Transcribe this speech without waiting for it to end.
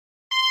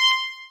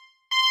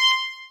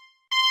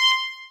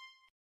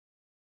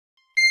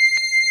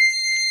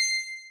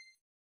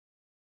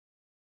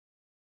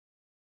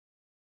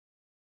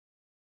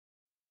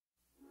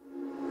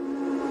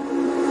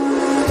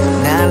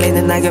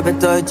낙엽에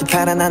떠있지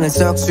파란 하늘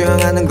속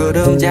수영하는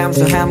구름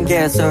잠수함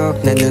계속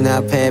내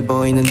눈앞에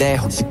보이는데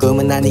혹시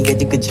꿈은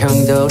아니겠지 그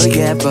정도로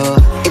예뻐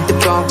이때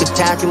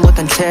뻥끗하지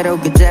못한 채로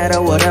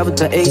그대로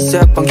얼어붙어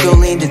있어 뻥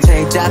뚫린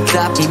듯해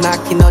답답히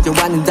막힌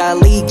어제와는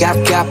달리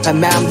갑갑한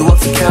마음도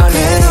없이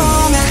편해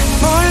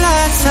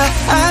몰라서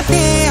I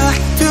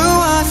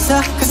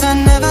비워두었어 Cause I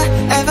never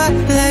ever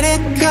let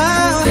it go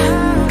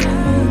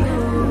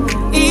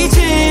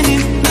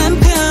이제는 맘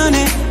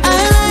편해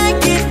I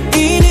like it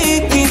이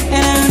느낌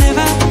And I'll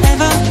never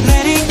ever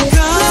let it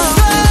go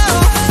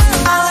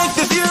I like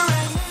the view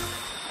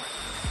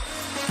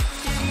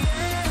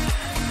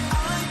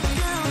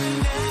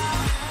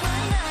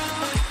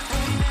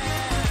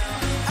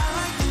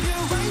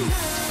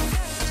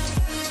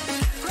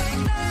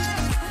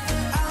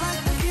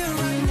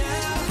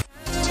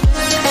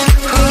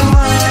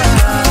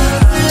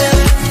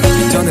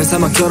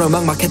사막처럼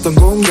막막했던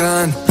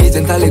공간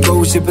이젠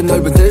달리고 싶은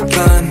넓은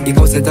들판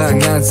이곳에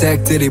다양한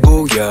색들이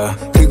보여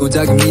크고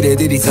작은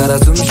미래들이 살아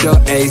숨쉬어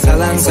에이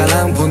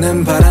살랑살랑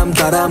부는 바람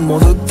따라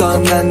모두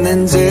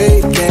떠났는지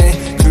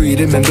내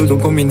주위를 맴돌던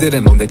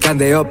고민들은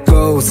온데간데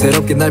없고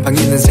새롭게 날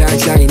반기는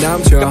세상이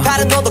넘쳐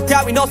가파른 너도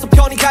따윈 어서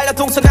편히 갈려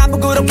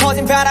동서남북으로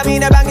퍼진 바람이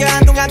날 반겨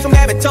한동안 좀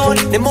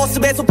헤맸던 내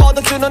모습에서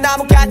뻗어주는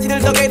나뭇가지를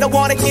덕에 더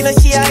원해지는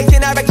시야 이제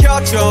날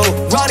밝혀줘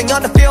Running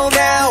on the field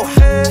now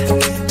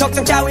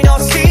걱정 따윈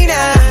없이나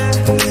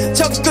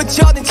저기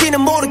끝이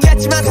어딘지는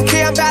모르겠지만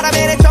상쾌한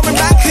바람에 내 점을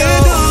막혀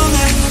그동안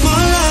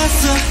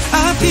몰랐어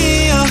I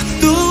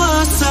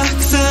비워두었어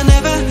Cause I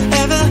never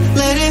ever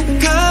let it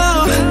go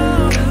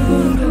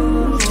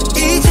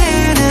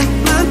이제는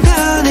맘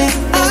편해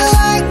I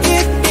like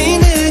it 이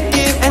느낌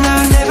And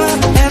I'll never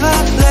ever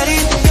let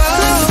it go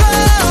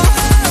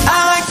I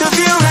like the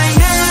view right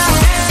now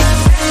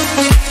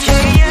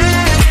Yeah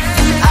yeah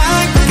I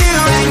like the view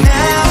right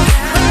now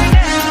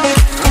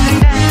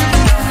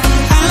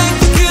I like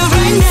the view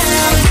right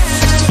now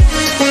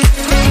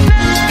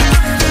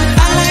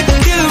I like the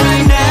view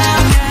right now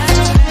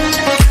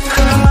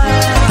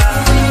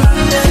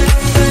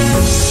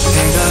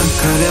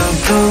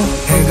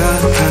해가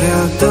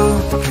가려도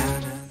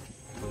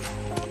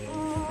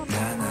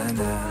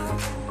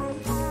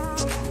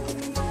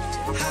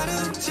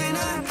하루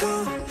지나고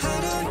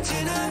하루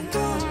지나고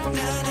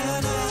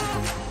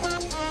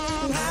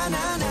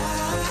나나나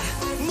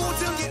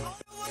모든 게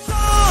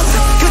어려웠어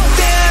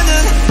그때는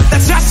나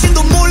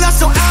자신도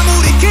몰랐어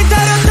아무리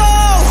기다려도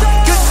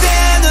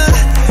그때는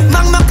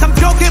막막한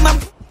벽에만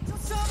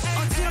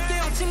어지럽게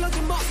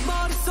어질러진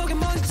머릿속에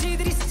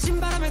먼지들이 스친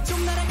바람에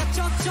좀 날아가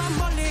저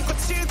멀리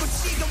거칠고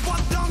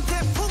지겨웠던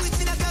태풍이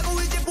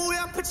지나가고 이제 무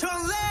앞에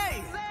천레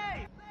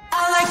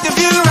I like the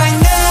view right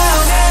now